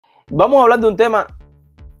Vamos a hablar de un tema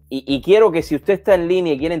y quiero que si usted está en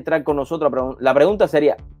línea y quiere entrar con nosotros, la pregunta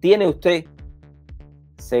sería, ¿tiene usted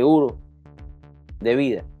seguro de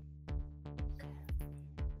vida?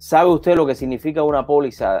 ¿Sabe usted lo que significa una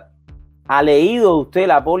póliza? ¿Ha leído usted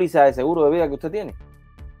la póliza de seguro de vida que usted tiene?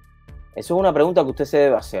 Eso es una pregunta que usted se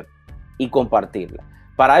debe hacer y compartirla.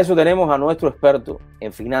 Para eso tenemos a nuestro experto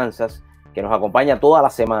en finanzas que nos acompaña todas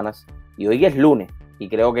las semanas y hoy es lunes y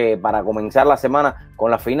creo que para comenzar la semana con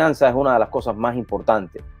las finanzas es una de las cosas más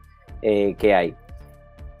importantes que hay.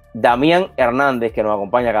 Damian Hernandez, que nos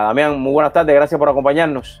acompaña acá. Damian, muy buenas tardes, gracias por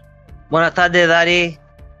acompañarnos. Buenas tardes, Dari.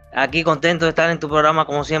 Aquí contento de estar en tu programa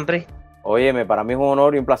como siempre. Óyeme, para mí es un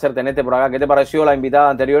honor y un placer tenerte por acá. ¿Qué te pareció la invitada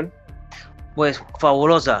anterior? Pues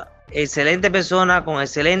fabulosa, excelente persona, con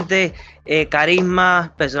excelente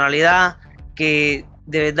carisma, personalidad, que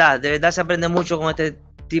de verdad se aprende mucho con este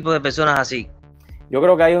tipo de personas así. Yo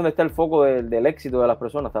creo que ahí es donde está el foco del éxito de las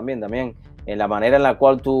personas también, en la manera en la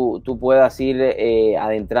cual tú puedas ir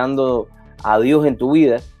adentrando a Dios en tu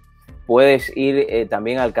vida, puedes ir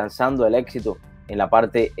también alcanzando el éxito en la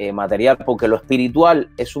parte material, porque lo espiritual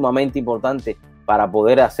es sumamente importante para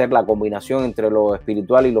poder hacer la combinación entre lo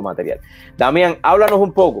espiritual y lo material. Damián, háblanos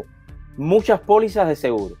un poco. Muchas pólizas de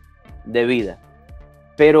seguro de vida,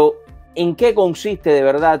 pero ¿en qué consiste de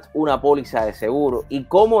verdad una póliza de seguro y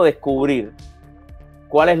cómo descubrir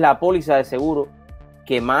cuál es la póliza de seguro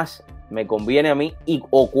que más me conviene a mí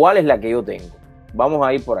o cuál es la que yo tengo? Vamos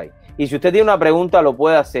a ir por ahí. Y si usted tiene una pregunta, lo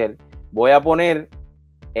puede hacer. Voy a poner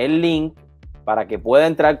el link para que pueda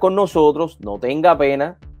entrar con nosotros. No tenga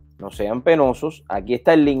pena, no sean penosos. Aquí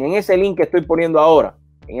está el link. En ese link que estoy poniendo ahora,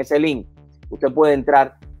 en ese link, usted puede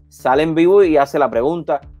entrar, sale en vivo y hace la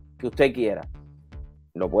pregunta que usted quiera.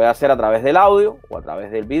 Lo puede hacer a través del audio o a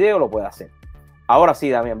través del video, lo puede hacer. Ahora sí,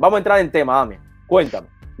 Damián, vamos a entrar en tema, Damián. Cuéntame.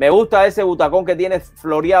 Me gusta ese butacón que tienes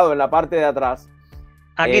floreado en la parte de atrás.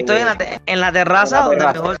 Aquí estoy en la terraza, donde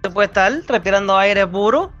mejor se puede estar, respirando aire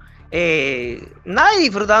puro. Y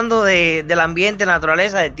disfrutando del ambiente, la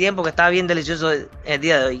naturaleza, del tiempo, que está bien delicioso el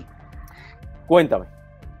día de hoy. Cuéntame.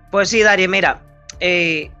 Pues sí, Dari, mira,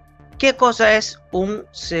 ¿qué cosa es un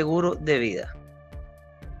seguro de vida?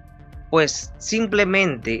 Pues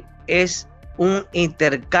simplemente es un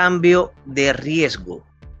intercambio de riesgo.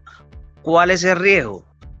 ¿Cuál es el riesgo?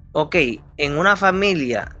 Ok, en una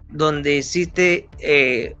familia donde existe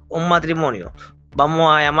un matrimonio,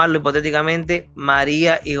 vamos a llamarlo hipotéticamente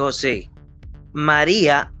María y José.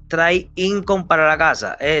 María trae income para la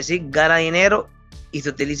casa, es decir, gana dinero y se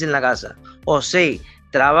utiliza en la casa. José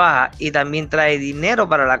trabaja y también trae dinero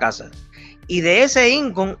para la casa. Y de ese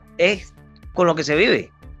income es con lo que se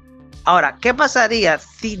vive. Ahora, ¿qué pasaría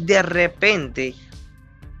si de repente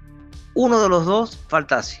uno de los dos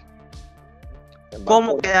faltase?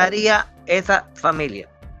 ¿Cómo quedaría esa familia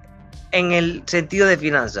en el sentido de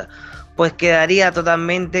finanzas? Pues quedaría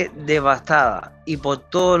totalmente devastada y por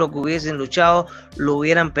todo lo que hubiesen luchado lo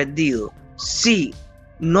hubieran perdido si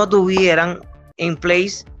no tuvieran en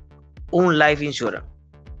place un life insurance.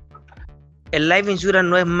 El life insurance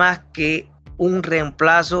no es más que un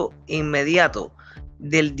reemplazo inmediato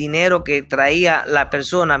del dinero que traía la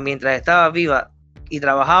persona mientras estaba viva y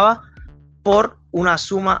trabajaba por una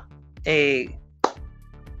suma de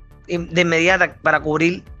inmediata para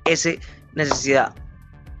cubrir esa necesidad.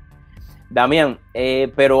 Damián,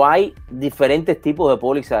 pero hay diferentes tipos de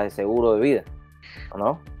pólizas de seguro de vida,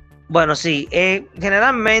 ¿no? Bueno, sí.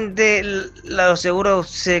 Generalmente los seguros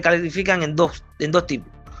se califican en dos tipos.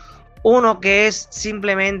 Uno que es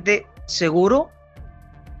simplemente seguro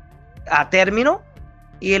a término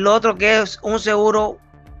y el otro que es un seguro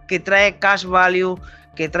que trae cash value,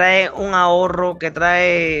 que trae un ahorro, que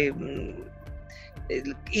trae...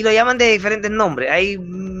 y lo llaman de diferentes nombres. Hay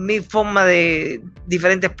mil formas de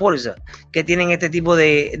diferentes pólizas que tienen este tipo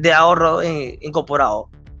de ahorro incorporado.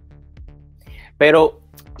 Pero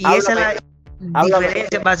y esa es la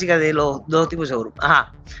diferencia básica de los dos tipos de seguros.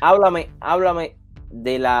 Ajá. Háblame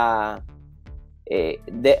de la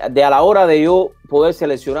de a la hora de yo poder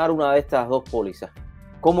seleccionar una de estas dos pólizas.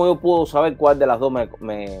 ¿Cómo yo puedo saber cuál de las dos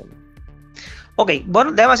me... Ok,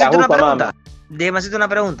 bueno, déjame hacerte una pregunta. Déjame hacerte una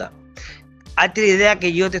pregunta. Hazte la idea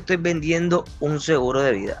que yo te estoy vendiendo un seguro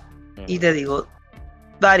de vida. Y te digo,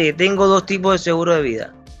 Dari, tengo dos tipos de seguro de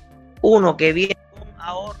vida. Uno que viene con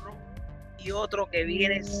ahorro y otro que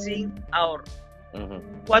viene sin ahorro.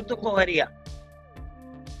 ¿Cuál tú escogerías?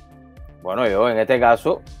 Bueno, yo en este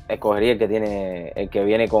caso escogería el que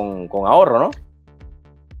viene con ahorro, ¿no?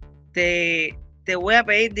 Te voy a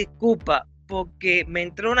pedir disculpas porque me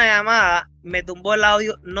entró una llamada, me tumbó el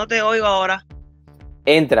audio, no te oigo ahora.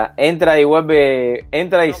 Entra y vuelve,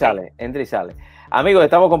 entra y sale. Amigos,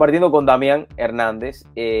 estamos compartiendo con Damian Hernández.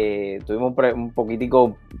 Tuvimos un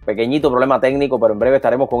pequeñito problema técnico, pero en breve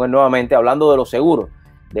estaremos con él nuevamente hablando de los seguros,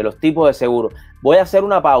 de los tipos de seguros. Voy a hacer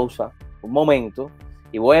una pausa, un momento,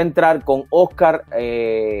 y voy a entrar con Oscar,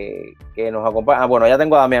 que nos acompaña. Bueno, ya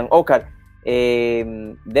tengo a Damian. Oscar,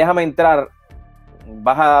 déjame entrar.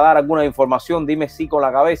 Vas a dar alguna información, dime sí con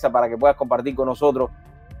la cabeza para que puedas compartir con nosotros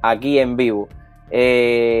aquí en vivo.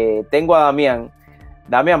 Tengo a Damian.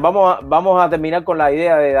 Damian, vamos a terminar con la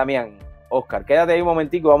idea de Damian. Oscar, quédate ahí un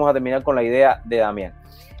momentico y vamos a terminar con la idea de Damian.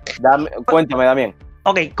 Cuéntame, Damian.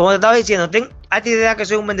 Ok, como te estaba diciendo, hazte idea que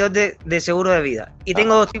soy un vendedor de seguro de vida. Y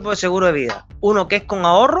tengo dos tipos de seguro de vida. Uno que es con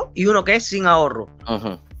ahorro y uno que es sin ahorro.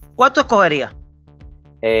 ¿Cuál tú escogerías?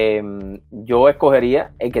 Yo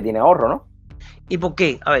escogería el que tiene ahorro, ¿no? ¿Y por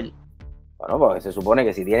qué? A ver. Bueno, porque se supone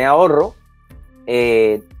que si tiene ahorro,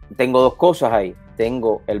 tengo dos cosas ahí.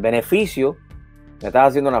 Tengo el beneficio. Me estás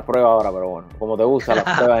haciendo unas pruebas ahora, pero bueno, como te gustan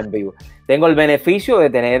las pruebas en vivo. Tengo el beneficio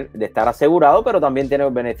de estar asegurado, pero también tengo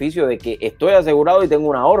el beneficio de que estoy asegurado y tengo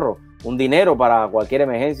un ahorro, un dinero para cualquier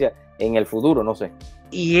emergencia en el futuro, no sé.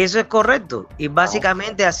 Y eso es correcto. Y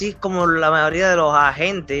básicamente así es como la mayoría de los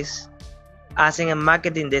agentes hacen el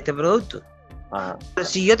marketing de este producto. Ajá.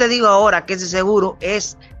 Si yo te digo ahora que ese seguro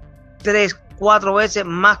es 3, 4 veces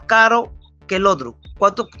más caro que el otro,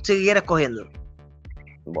 ¿cuánto siguieras cogiendo?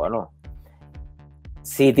 Bueno,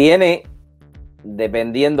 si tiene,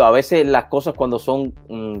 dependiendo, a veces las cosas cuando son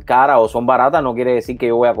caras o son baratas no quiere decir que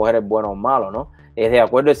yo voy a coger el bueno o malo, ¿no? Es de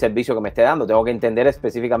acuerdo al servicio que me esté dando. Tengo que entender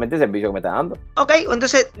específicamente el servicio que me está dando. Ok,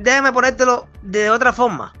 entonces déjame ponértelo de otra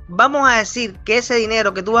forma. Vamos a decir que ese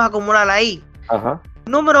dinero que tú vas a acumular ahí,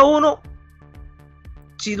 número uno,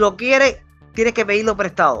 si lo quieres, tienes que pedirlo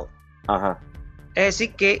prestado. Es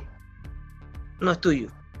decir, que no es tuyo.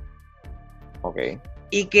 Ok.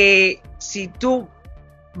 Y que si tú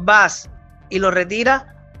vas y lo retiras,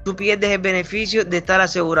 tú pierdes el beneficio de estar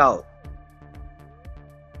asegurado.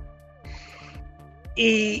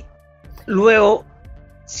 Y luego,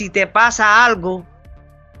 si te pasa algo,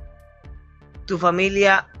 tu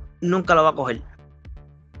familia nunca lo va a coger.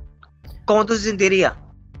 ¿Cómo tú te sentirías?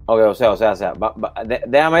 Ok, o sea,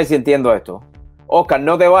 déjame ver si entiendo esto. Oscar,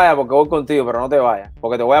 no te vayas porque voy contigo, pero no te vayas,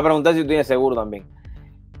 porque te voy a preguntar si tú tienes seguro también.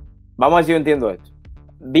 Vamos a ver si yo entiendo esto.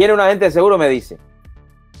 Viene un agente de seguro y me dice: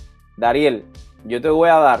 Dariel, yo te voy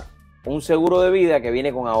a dar un seguro de vida que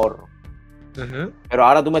viene con ahorro. Pero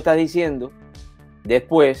ahora tú me estás diciendo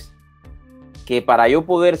después que para yo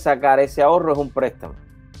poder sacar ese ahorro es un préstamo.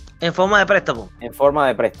 ¿En forma de préstamo? En forma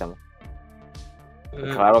de préstamo.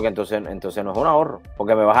 Pues claro que entonces no es un ahorro,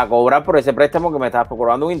 porque me vas a cobrar por ese préstamo que me estás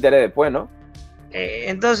cobrando un interés después, ¿no?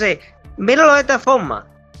 Entonces, míralo de esta forma.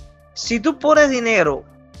 Si tú pones dinero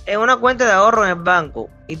en una cuenta de ahorro en el banco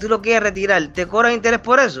y tú lo quieres retirar, ¿te cobran interés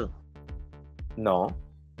por eso? No.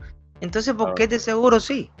 Entonces, ¿por qué de seguro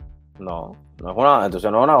sí? No,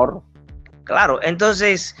 entonces no es un ahorro. Claro,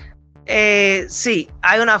 entonces sí,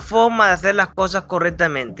 hay una forma de hacer las cosas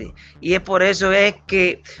correctamente. Y es por eso es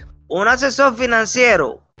que un asesor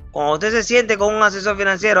financiero, cuando usted se siente con un asesor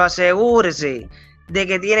financiero, asegúrese de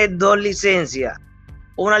que tiene dos licencias.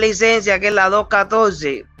 Una licencia que es la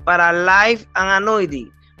 214 para Life and Annuity,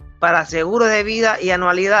 para seguros de vida y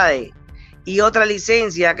anualidades. Y otra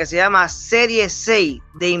licencia que se llama Serie 6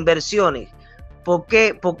 de inversiones. ¿Por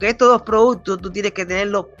qué? Porque estos dos productos tú tienes que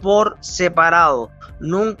tenerlos por separado.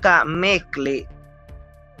 Nunca mezcle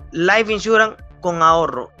life insurance con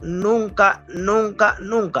ahorro. Nunca, nunca,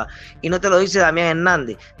 nunca. Y no te lo dice Damian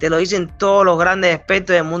Hernández. Te lo dicen todos los grandes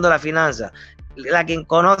expertos del mundo de la finanza. La quien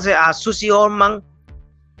conoce a Susie Orman,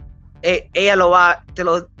 ella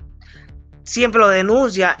siempre lo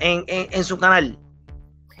denuncia en su canal.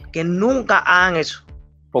 Que nunca hagan eso.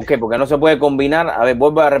 ¿Por qué? Porque no se puede combinar. A ver,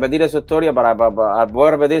 vuelvo a repetir esa historia voy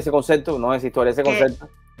a repetir ese concepto, no esa historia, ese concepto.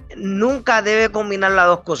 Nunca debe combinar las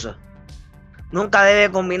dos cosas. Nunca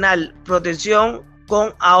debe combinar protección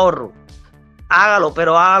con ahorro. Hágalo,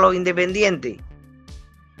 pero hágalo independiente.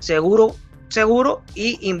 Seguro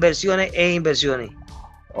y inversiones es inversiones.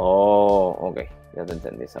 Oh, ok. Ya te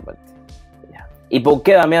entendí esa parte. Ya. ¿Y por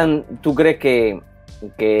qué, Damián, tú crees que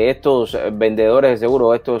estos vendedores de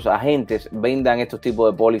seguro, estos agentes vendan estos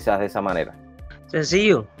tipos de pólizas de esa manera?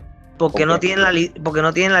 Sencillo, porque no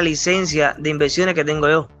tienen la licencia de inversiones que tengo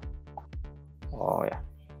yo. Oh, ya.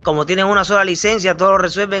 Como tienen una sola licencia, todos lo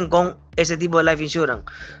resuelven con ese tipo de life insurance.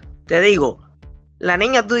 Te digo, la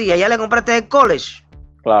niña tuya, ¿ya le compraste el college?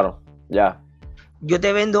 Claro, ya. Yo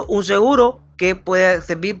te vendo un seguro que puede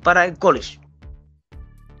servir para el college.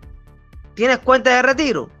 ¿Tienes cuenta de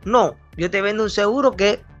retiro? No. Yo te vendo un seguro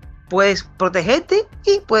que puedes protegerte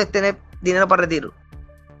y puedes tener dinero para retiro.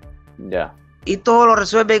 Ya. y todo lo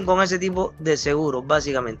resuelven con ese tipo de seguros,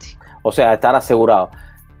 básicamente. O sea, estar asegurado.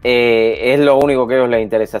 Es lo único que a ellos les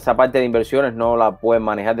interesa. Esa parte de inversiones no la pueden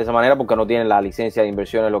manejar de esa manera porque no tienen la licencia de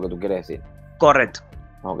inversiones, lo que tú quieres decir. Correcto.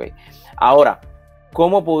 Ok. Ahora,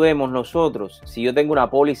 ¿cómo podemos nosotros, si yo tengo una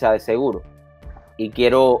póliza de seguro y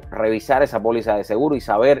quiero revisar esa póliza de seguro y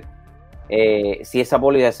saber si esa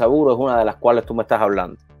póliza de seguro es una de las cuales tú me estás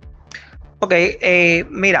hablando? Ok,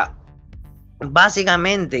 mira,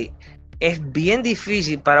 básicamente es bien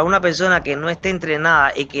difícil para una persona que no esté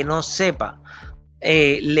entrenada y que no sepa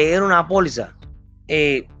leer una póliza,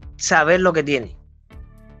 saber lo que tiene.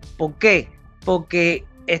 ¿Por qué? Porque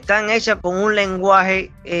están hechas con un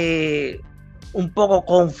lenguaje un poco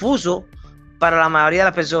confuso para la mayoría de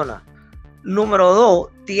las personas. Número dos,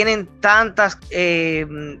 tienen tantas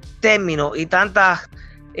términos y tantas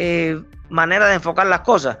maneras de enfocar las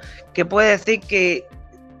cosas que puede decir que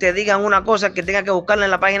te digan una cosa que tenga que buscarla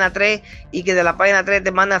en la página 3 y que de la página 3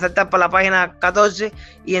 te manden a aceptar para la página 14,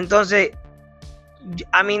 y entonces,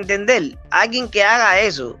 a mi entender, alguien que haga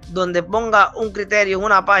eso, donde ponga un criterio en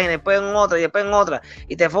una página, después en otra y después en otra,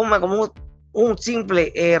 y te forme como un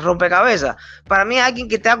simple rompecabezas, para mí es alguien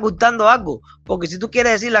que está ocultando algo, porque si tú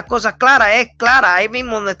quieres decir las cosas claras, es clara, ahí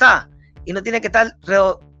mismo donde está, y no tienes que estar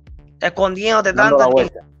escondiéndote tanto,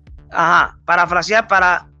 parafrasear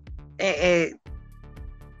para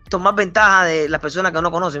tomar ventaja de las personas que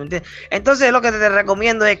no conocen, ¿me entiendes? Entonces lo que te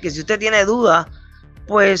recomiendo es que si usted tiene dudas,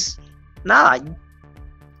 pues nada,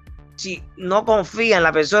 si no confía en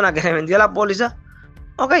la persona que le vendió la póliza,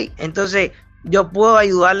 ok, entonces yo puedo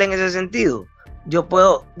ayudarle en ese sentido. Yo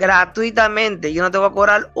puedo gratuitamente, yo no te voy a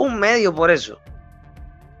cobrar un medio por eso.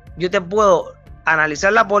 Yo te puedo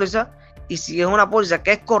analizar la póliza y si es una póliza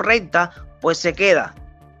que es correcta, pues se queda.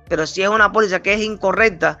 Pero si es una póliza que es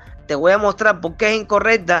incorrecta, te voy a mostrar por qué es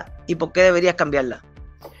incorrecta y por qué deberías cambiarla.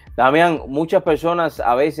 Damián, muchas personas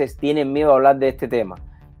a veces tienen miedo a hablar de este tema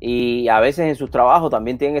y a veces en sus trabajos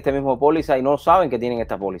también tienen este mismo póliza y no saben que tienen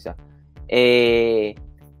esta póliza. Y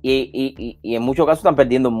en muchos casos están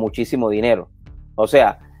perdiendo muchísimo dinero. O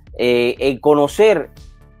sea, el conocer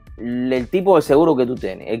el tipo de seguro que tú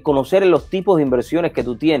tienes, el conocer los tipos de inversiones que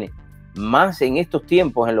tú tienes, más en estos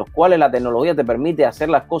tiempos en los cuales la tecnología te permite hacer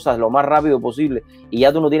las cosas lo más rápido posible y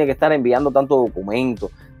ya tú no tienes que estar enviando tantos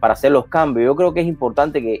documentos para hacer los cambios. Yo creo que es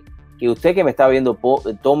importante que usted que me está viendo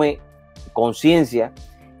tome conciencia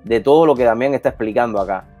de todo lo que Damián está explicando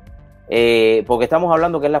acá. Porque estamos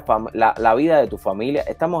hablando que es la vida de tu familia,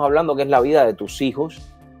 estamos hablando que es la vida de tus hijos,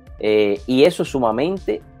 y eso es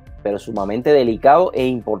sumamente, pero sumamente delicado e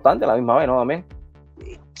importante a la misma vez, ¿no, Damián?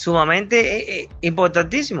 Sumamente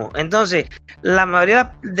importantísimo. Entonces, la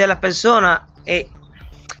mayoría de las personas,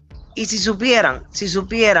 y si supieran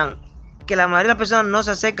que la mayoría de las personas no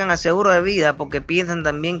se acercan al seguro de vida porque piensan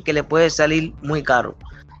también que le puede salir muy caro.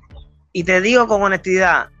 Y te digo con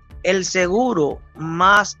honestidad, el seguro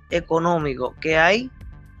más económico que hay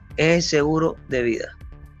es el seguro de vida.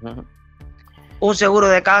 Uh-huh. Un seguro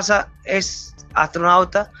de casa es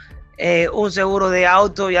astronauta, un seguro de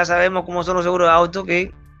auto, ya sabemos cómo son los seguros de auto,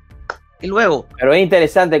 y luego. Pero es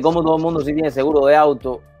interesante cómo todo el mundo sí tiene seguro de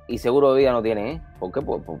auto y seguro de vida no tiene, ¿eh? ¿Por qué?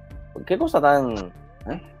 ¿Por qué cosa tan...?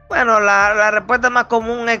 Bueno, la respuesta más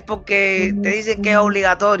común es porque te dicen que es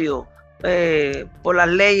obligatorio por las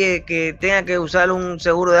leyes que tenga que usar un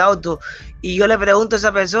seguro de auto, y yo le pregunto a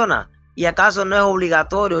esa persona, ¿y acaso no es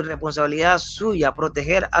obligatorio y responsabilidad suya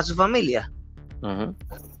proteger a su familia? Uh-huh.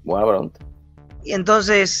 Buena pregunta. Y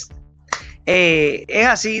entonces es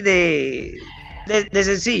así de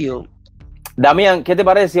sencillo. Damián, ¿qué te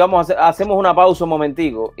parece si hacemos una pausa un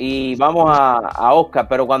momentico y vamos a Oscar?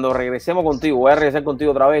 Pero cuando regresemos contigo, voy a regresar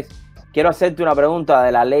contigo otra vez. Quiero hacerte una pregunta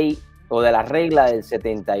de la ley o de la regla del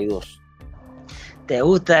 72. ¿Te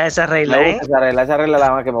gusta esa regla? Me gusta esa regla es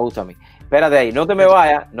la más que me gusta a mí. Espérate ahí, no te me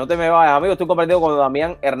vayas, amigo. Estoy compartiendo con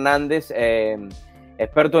Damian Hernández,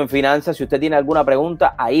 experto en finanzas. Si usted tiene alguna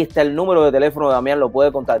pregunta, ahí está el número de teléfono de Damián, lo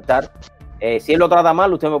puede contactar. Si él lo trata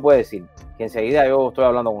mal, usted me puede decir que enseguida yo estoy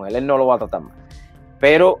hablando con él. Él no lo va a tratar mal.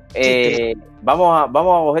 Pero vamos a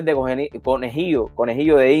coger de conejillo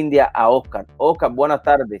de India a Oscar. Oscar, buenas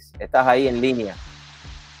tardes. Estás ahí en línea.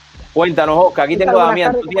 Cuéntanos, Oscar. Aquí tengo a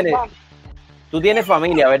Damián. Tú tienes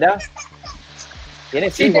familia, ¿verdad?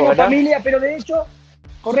 Tienes hijos, tengo ¿verdad? Familia, pero de hecho,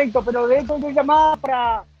 correcto, pero de hecho yo llamaba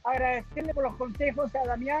para agradecerle por los consejos a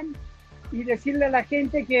Damián y decirle a la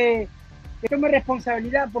gente que tome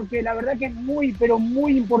responsabilidad, porque la verdad que es muy, pero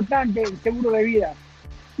muy importante el seguro de vida.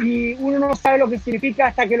 Y uno no sabe lo que significa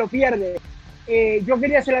hasta que lo pierde. Yo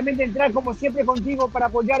quería solamente entrar como siempre contigo para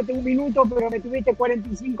apoyarte un minuto, pero me tuviste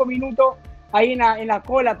 45 minutos ahí en la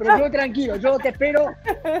cola, pero yo tranquilo, yo te espero,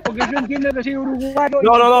 porque yo entiendo que soy uruguayo.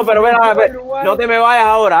 No, pero no te me vayas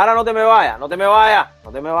ahora no te me vayas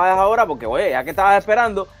ahora, porque oye, ya que estabas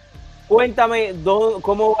esperando, cuéntame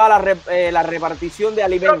cómo va la repartición de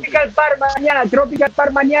alimentos. Tropical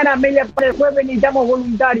Par mañana, media para el jueves, necesitamos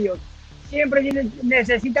voluntarios. Siempre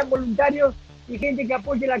necesitan voluntarios y gente que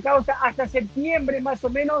apoye la causa. Hasta septiembre más o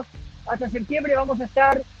menos, hasta septiembre vamos a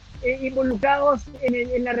estar involucrados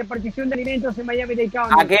en la repartición de alimentos en Miami-Dade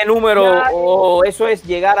County. ¿A qué número? ¿O eso es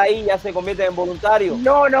llegar ahí y ya se convierte en voluntario?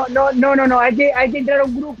 No. Hay que entrar a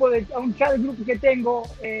un grupo, a un chat grupo que tengo,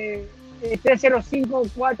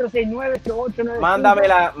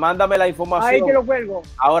 305-469-0895. Mándame la información. Ahí te lo cuelgo.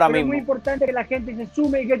 Ahora Pero mismo. Es muy importante que la gente se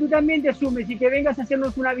sume y que tú también te sumes y que vengas a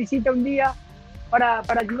hacernos una visita un día para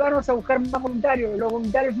ayudarnos a buscar más voluntarios. Los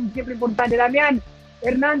voluntarios son siempre importantes. Damian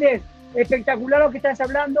Hernandez, espectacular lo que estás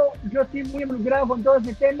hablando. Yo estoy muy involucrado con todo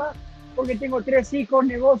ese tema porque tengo 3 hijos,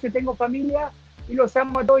 negocio, tengo familia y los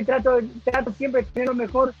amo a todos y trato siempre de tener lo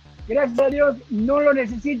mejor. Gracias a Dios no lo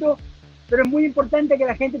necesito, pero es muy importante que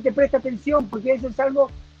la gente te preste atención porque eso es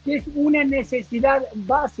algo que es una necesidad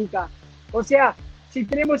básica. O sea, si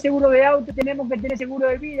tenemos seguro de auto, tenemos que tener seguro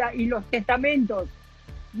de vida y los testamentos,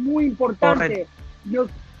 muy importante.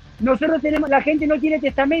 Nosotros la gente no tiene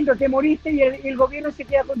testamento, te moriste y el gobierno se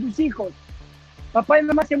queda con tus hijos. Papá y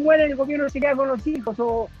mamá se mueren, el gobierno se queda con los hijos,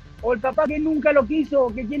 o el papá que nunca lo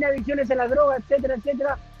quiso, que tiene adicciones a la droga, etcétera,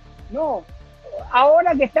 etcétera. No,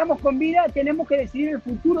 ahora que estamos con vida tenemos que decidir el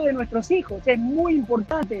futuro de nuestros hijos. Es muy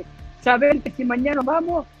importante saber que si mañana nos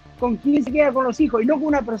vamos, con quién se queda con los hijos y no con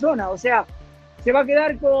una persona. O sea, se va a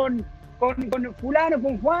quedar con fulano,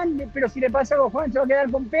 con Juan, pero si le pasa algo a Juan se va a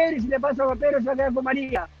quedar con Pedro, y si le pasa algo a Pedro se va a quedar con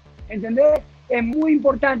María. ¿Entendés? Es muy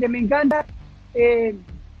importante, me encanta.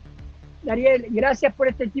 Dariel, gracias por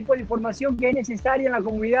este tipo de información que es necesaria en la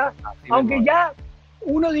comunidad. Aunque ya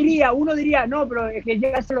uno diría, no, pero es que ya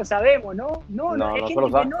eso lo sabemos, ¿no? No, hay gente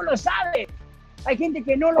que no lo sabe. Hay gente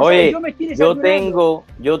que no lo sabe.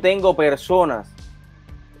 Yo tengo personas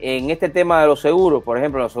en este tema de los seguros, por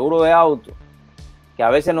ejemplo, los seguros de auto, que a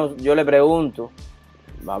veces yo le pregunto,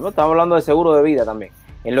 estamos hablando de seguro de vida también.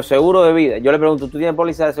 En los seguros de vida, yo le pregunto, ¿tú tienes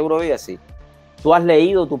póliza de seguro de vida? Sí. ¿Tú has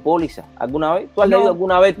leído tu póliza alguna vez? ¿Tú has leído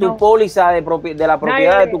alguna vez tu póliza de la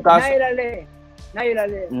propiedad de tu casa? Nadie la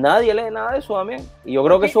lee. Nadie lee nada de eso, Damián. Y yo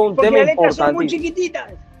creo que eso es un tema importante. Las letras son muy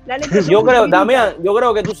chiquititas. Damián, yo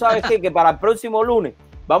creo que tú sabes que para el próximo lunes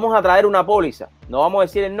vamos a traer una póliza. No vamos a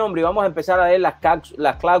decir el nombre y vamos a empezar a leer las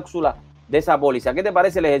cláusulas de esa póliza. ¿Qué te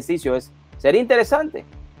parece el ejercicio? Sería interesante.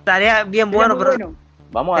 Estaría bien bueno, pero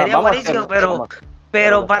sería buenísimo,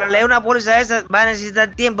 pero para leer una póliza esa va a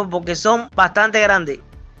necesitar tiempo porque son bastante grandes.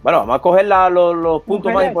 Bueno, vamos a coger los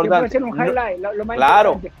puntos más importantes. Puede ser un highlight, lo más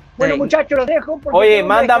claro. Importante. Bueno, muchachos, los dejo. Oye,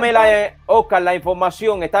 mándame Oscar, la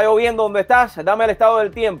información. ¿Está lloviendo donde estás? Dame el estado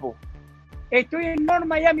del tiempo. Estoy en North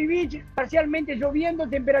Miami Beach, parcialmente lloviendo,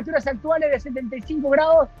 temperaturas actuales de 75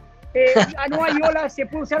 grados. No hay olas, se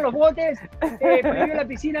puede usar los botes, prohibió la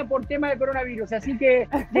piscina por tema de coronavirus. Así que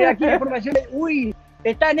de aquí la información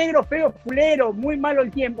está negro, feo, fulero, muy malo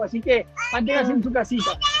el tiempo. Así que manténgase en su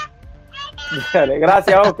casita. Dale,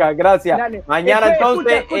 gracias, Oscar, gracias. Dale. Mañana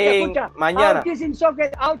entonces, escucha. Mañana. Autism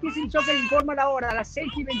Soccer informa la hora, a las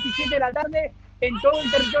 6:27 de la tarde, en todo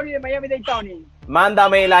el territorio de Miami-Dade County.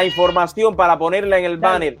 Mándame la información para ponerla en el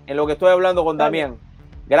banner, en lo que estoy hablando con Damián.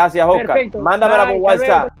 Gracias, Oscar. Perfecto. Mándamela por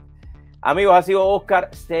WhatsApp. Amigos, ha sido Oscar.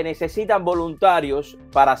 Se necesitan voluntarios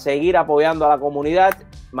para seguir apoyando a la comunidad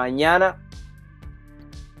mañana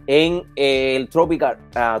en el Tropical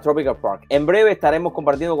Park. En breve estaremos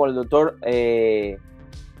compartiendo con el doctor,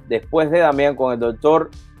 después de Damián, con el doctor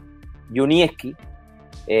Junieski,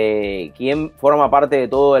 quien forma parte de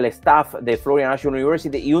todo el staff de Florida National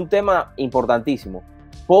University, y un tema importantísimo: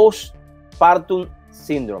 postpartum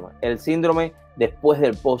síndrome, el síndrome después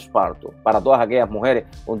del postparto, para todas aquellas mujeres,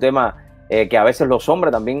 un tema que a veces los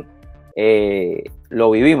hombres también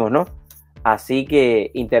lo vivimos, ¿no? Así que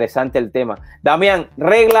interesante el tema. Damián,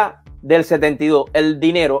 regla del 72, el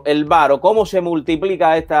dinero, el varo, ¿cómo se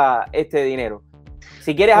multiplica este dinero?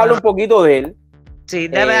 Si quieres hablar un poquito de él. Sí,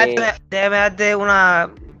 déjame darte una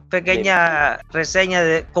pequeña reseña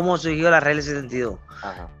de cómo surgió la regla 72.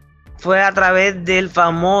 Ajá. Fue a través del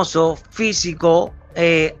famoso físico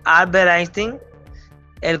Albert Einstein,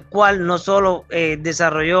 el cual no solo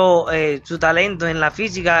desarrolló su talento en la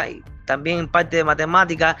física, también en parte de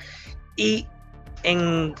matemática, y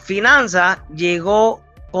en finanzas llegó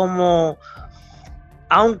como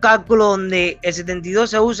a un cálculo donde el 72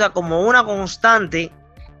 se usa como una constante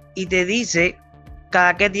y te dice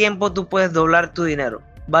cada qué tiempo tú puedes doblar tu dinero.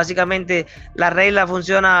 Básicamente la regla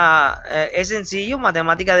funciona, es sencillo,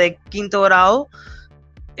 matemática de quinto grado.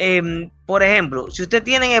 Por ejemplo, si usted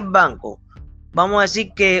tiene en el banco, vamos a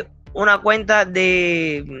decir que una cuenta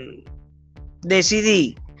de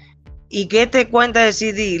CD, y que esta cuenta de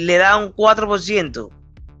CD le da un 4%,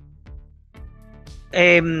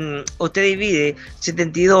 usted divide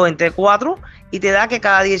 72 entre 4 y te da que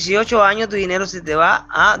cada 18 años tu dinero se te va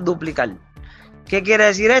a duplicar. ¿Qué quiere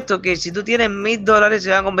decir esto? Que si tú tienes $1000 se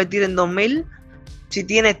van a convertir en 2000, si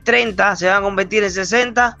tienes 30 se van a convertir en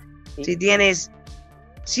 60, si tienes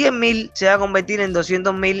 100.000 se va a convertir en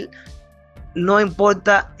 200.000. No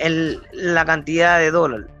importa la cantidad de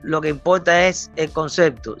dólares, lo que importa es el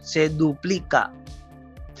concepto, se duplica.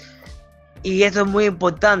 Y esto es muy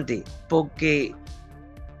importante porque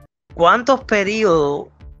 ¿cuántos periodos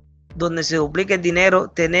donde se duplica el dinero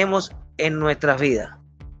tenemos en nuestras vidas?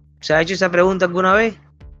 ¿Se ha hecho esa pregunta alguna vez?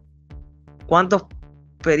 ¿Cuántos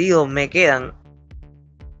periodos me quedan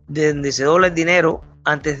de donde se dobla el dinero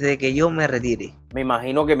antes de que yo me retire? Me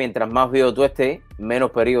imagino que mientras más viejo tú estés,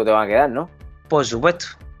 menos periodos te van a quedar, ¿no? Por supuesto.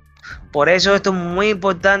 Por eso esto es muy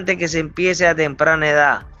importante que se empiece a temprana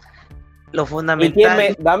edad. Lo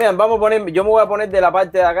fundamental. Damián, yo me voy a poner de la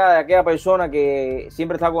parte de acá, de aquella persona que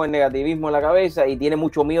siempre está con el negativismo en la cabeza y tiene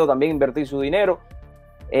mucho miedo también a invertir su dinero.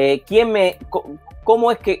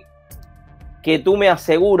 ¿Cómo es que tú me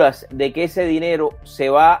aseguras de que ese dinero se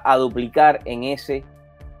va a duplicar en ese?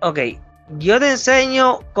 Ok, yo te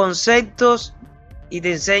enseño conceptos y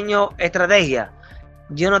te enseño estrategias.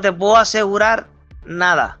 Yo no te puedo asegurar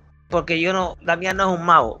nada, porque Damián no es un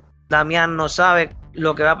mago. Damián no sabe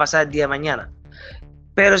lo que va a pasar el día de mañana.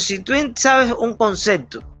 Pero si tú sabes un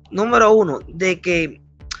concepto, número uno, de que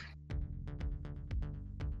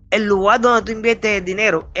el lugar donde tú inviertes el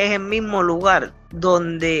dinero es el mismo lugar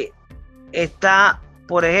donde está,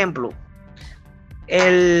 por ejemplo,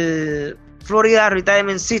 el Florida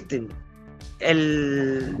Retirement System,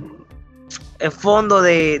 el fondo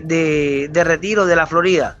de retiro de la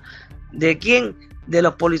Florida. ¿De quién? De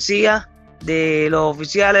los policías, de los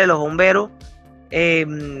oficiales, de los bomberos.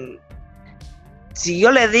 Si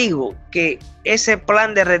yo le digo que ese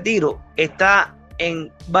plan de retiro está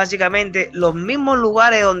en básicamente los mismos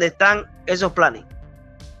lugares donde están esos planes,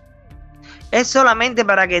 es solamente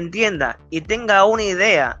para que entienda y tenga una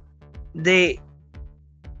idea de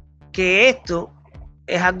que esto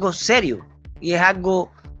es algo serio y es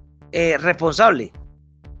algo responsable.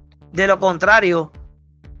 De lo contrario,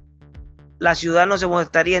 la ciudad no se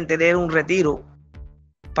molestaría en tener un retiro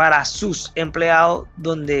para sus empleados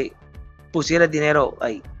donde pusiera el dinero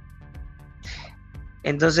ahí.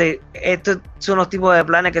 Entonces, estos son los tipos de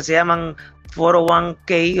planes que se llaman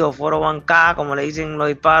 401k o 401k, como le dicen los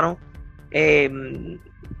hispanos.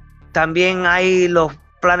 También hay los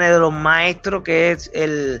planes de los maestros, que es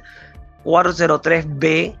el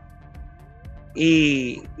 403b,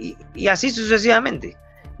 y así sucesivamente.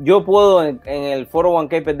 ¿Yo puedo en el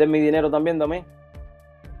 401k perder mi dinero también?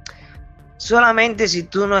 Solamente si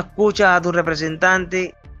tú no escuchas a tu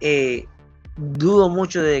representante, dudo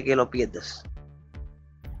mucho de que lo pierdas.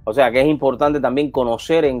 O sea que es importante también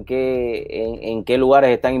conocer en qué lugares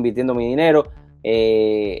están invirtiendo mi dinero.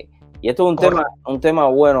 Y esto es un tema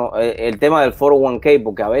bueno, el tema del 401k,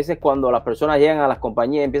 porque a veces cuando las personas llegan a las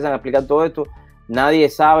compañías y empiezan a explicar todo esto, nadie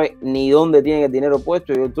sabe ni dónde tienen el dinero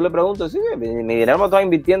puesto. Y tú le preguntas, sí, mi dinero me está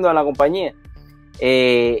invirtiendo en la compañía.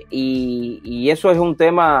 Y eso es un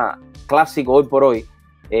tema clásico hoy por hoy.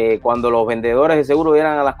 Cuando los vendedores de seguro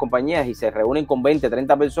llegan a las compañías y se reúnen con 20,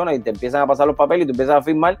 30 personas y te empiezan a pasar los papeles y tú empiezas a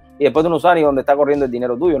firmar y después tú no sabes ni dónde está corriendo el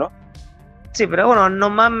dinero tuyo, ¿no? Sí, pero bueno,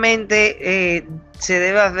 normalmente se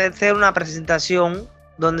debe hacer una presentación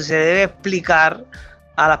donde se debe explicar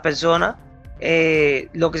a las personas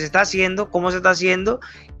lo que se está haciendo, cómo se está haciendo,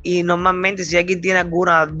 y normalmente si alguien tiene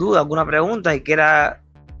alguna duda, alguna pregunta y quiera,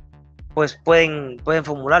 pues pueden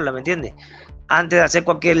formularla, ¿me entiendes? Antes de hacer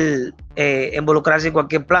involucrarse en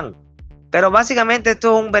cualquier plan. Pero básicamente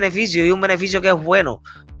esto es un beneficio, y un beneficio que es bueno.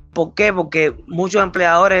 ¿Por qué? Porque muchos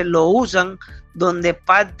empleadores lo usan, donde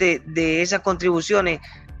parte de esas contribuciones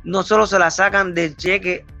no solo se las sacan del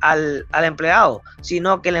cheque al empleado,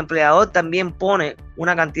 sino que el empleador también pone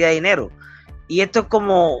una cantidad de dinero. Y esto es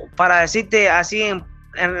como, para decirte así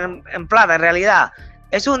en plata, en realidad,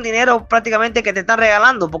 es un dinero prácticamente que te están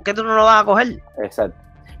regalando. ¿Por qué tú no lo vas a coger? Exacto.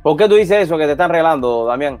 ¿Por qué tú dices eso que te están regalando,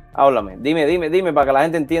 Damián? Háblame, dime para que la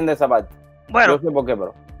gente entienda esa parte. Bueno, yo sé por qué,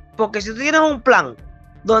 bro. Porque si tú tienes un plan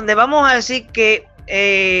donde vamos a decir que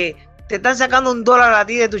te están sacando $1 a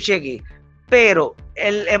ti de tu cheque, pero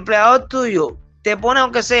el empleador tuyo te pone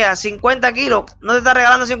aunque sea 50 kilos, ¿no te está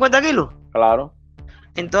regalando 50 kilos? Claro.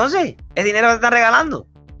 Entonces, es dinero que te están regalando.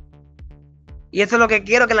 Y esto es lo que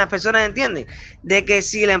quiero que las personas entiendan, de que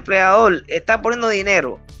si el empleador está poniendo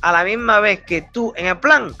dinero a la misma vez que tú en el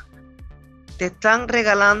plan, te están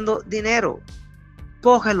regalando dinero.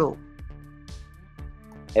 Cógelo.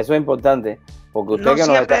 Eso es importante, porque usted No que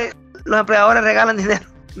siempre los empleadores regalan dinero.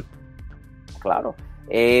 Claro.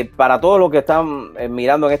 Para todos los que están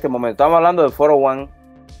mirando en este momento, estamos hablando del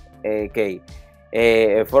 401k.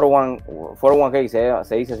 401k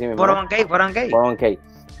se dice así mismo. 401k.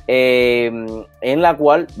 En la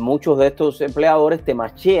cual muchos de estos empleadores te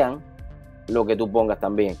machean lo que tú pongas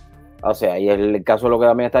también. O sea, y el caso de lo que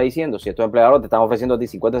también está diciendo, si estos empleadores te están ofreciendo a ti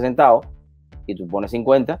 50 centavos y tú pones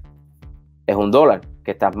 50, es $1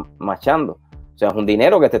 que estás machando. O sea, es un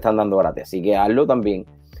dinero que te están dando gratis. Así que hazlo también.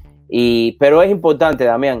 Pero es importante,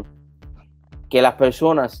 Damián, que las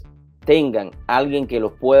personas tengan alguien que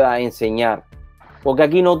los pueda enseñar. Porque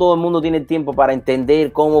aquí no todo el mundo tiene tiempo para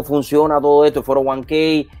entender cómo funciona todo esto, el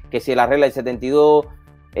 401k, que si la regla del 72,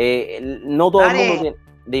 no todo el mundo tiene.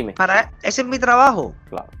 Dime. Ese es mi trabajo.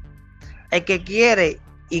 Claro. El que quiere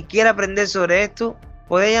y quiere aprender sobre esto,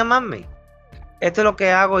 puede llamarme. Esto es lo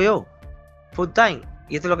que hago yo, full time,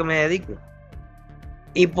 y esto es lo que me dedico.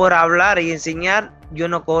 Y por hablar y enseñar, yo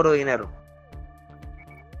no cobro dinero.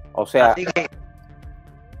 O sea,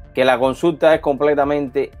 que la consulta es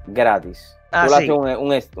completamente gratis. Tú Sí. haces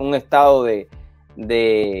un estado de...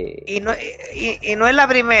 Y no es la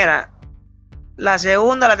primera, la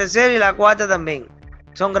segunda, la tercera y la cuarta también.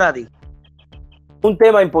 Son gratis. Un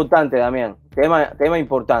tema importante, Damián, tema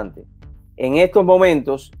importante. En estos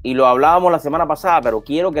momentos, y lo hablábamos la semana pasada, pero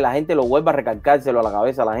quiero que la gente lo vuelva a recalcárselo a la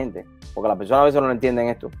cabeza a la gente, porque las personas a veces no lo entienden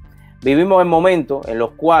esto. Vivimos en momentos en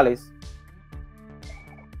los cuales,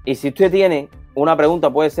 y si usted tiene una pregunta,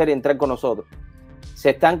 puede ser entrar con nosotros. Se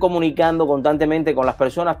están comunicando constantemente con las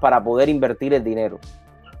personas para poder invertir el dinero.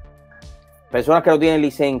 Personas que no tienen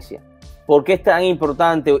licencia. ¿Por qué es tan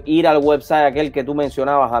importante ir al website aquel que tú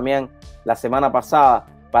mencionabas, Damián, la semana pasada,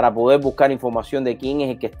 para poder buscar información de quién es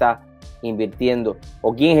el que está invirtiendo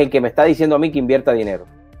o quién es el que me está diciendo a mí que invierta dinero?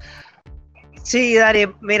 Sí, Dari,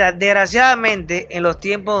 mira, desgraciadamente en los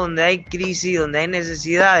tiempos donde hay crisis, donde hay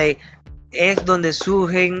necesidades, es donde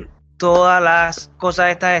surgen todas las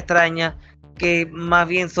cosas estas extrañas que más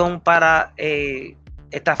bien son para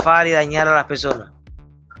estafar y dañar a las personas.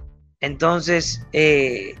 Entonces,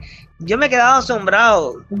 yo me he quedado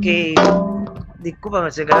asombrado que... Discúlpame,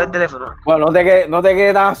 se quedó el teléfono. Bueno, no te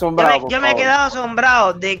quedes tan asombrado. Yo me he quedado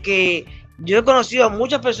asombrado de que yo he conocido a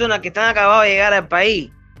muchas personas que están acabadas de llegar al país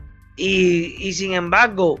y sin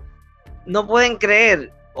embargo no pueden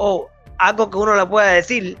creer o algo que uno le pueda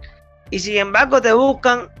decir, y sin embargo te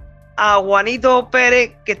buscan a Juanito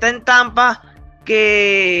Pérez que está en Tampa,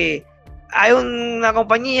 que hay una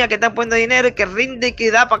compañía que está poniendo dinero y que rinde y que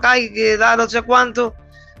da para acá y que da no sé cuánto.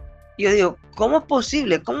 Y yo digo, ¿cómo es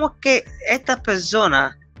posible? ¿Cómo es que estas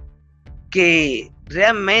personas que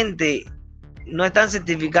realmente no están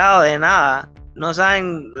certificados de nada, no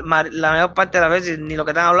saben la mayor parte de las veces ni lo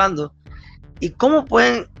que están hablando, y cómo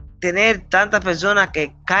pueden tener tantas personas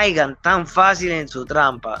que caigan tan fácil en su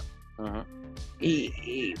trampa? Uh-huh.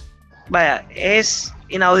 Y vaya, es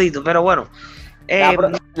inaudito, pero bueno.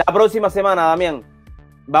 La próxima semana, Damián,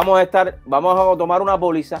 vamos a tomar una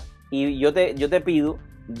póliza y yo te pido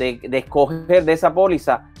de escoger de esa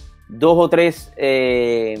póliza 2 o 3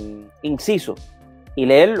 incisos y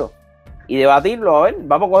leerlo y debatirlo. A ver,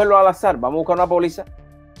 vamos a cogerlo al azar, vamos a buscar una póliza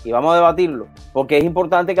y vamos a debatirlo, porque es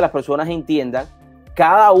importante que las personas entiendan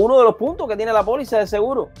cada uno de los puntos que tiene la póliza de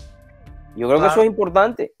seguro. Yo creo que eso es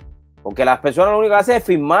importante, porque las personas lo único que hacen es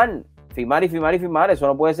firmar, eso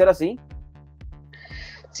no puede ser así.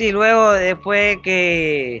 Sí, luego después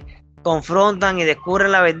que confrontan y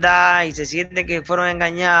descubren la verdad y se sienten que fueron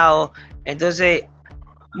engañados, entonces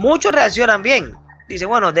muchos reaccionan bien, dicen,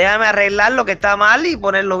 bueno, déjame arreglar lo que está mal y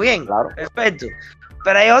ponerlo bien. Claro. Perfecto.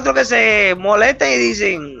 Pero hay otros que se molestan y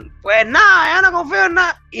dicen, pues nada, yo no confío en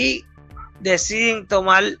nada, y deciden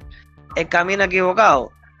tomar el camino equivocado,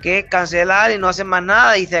 que es cancelar y no hacer más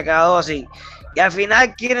nada, y se acabó así. Y al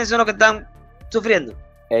final, ¿quiénes son los que están sufriendo?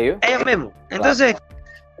 Ellos mismos. Entonces,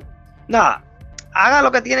 nada, haga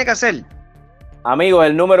lo que tiene que hacer. Amigos,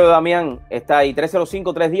 el número de Damián está ahí,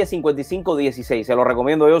 305-310-5516. Se lo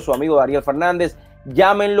recomiendo yo, su amigo Damian Hernandez.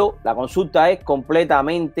 Llámenlo, la consulta es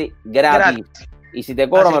completamente gratis. Y si te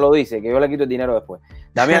cobra, me lo dice, que yo le quito el dinero después.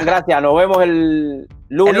 Damián, gracias. Nos vemos el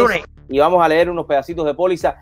lunes y vamos a leer unos pedacitos de póliza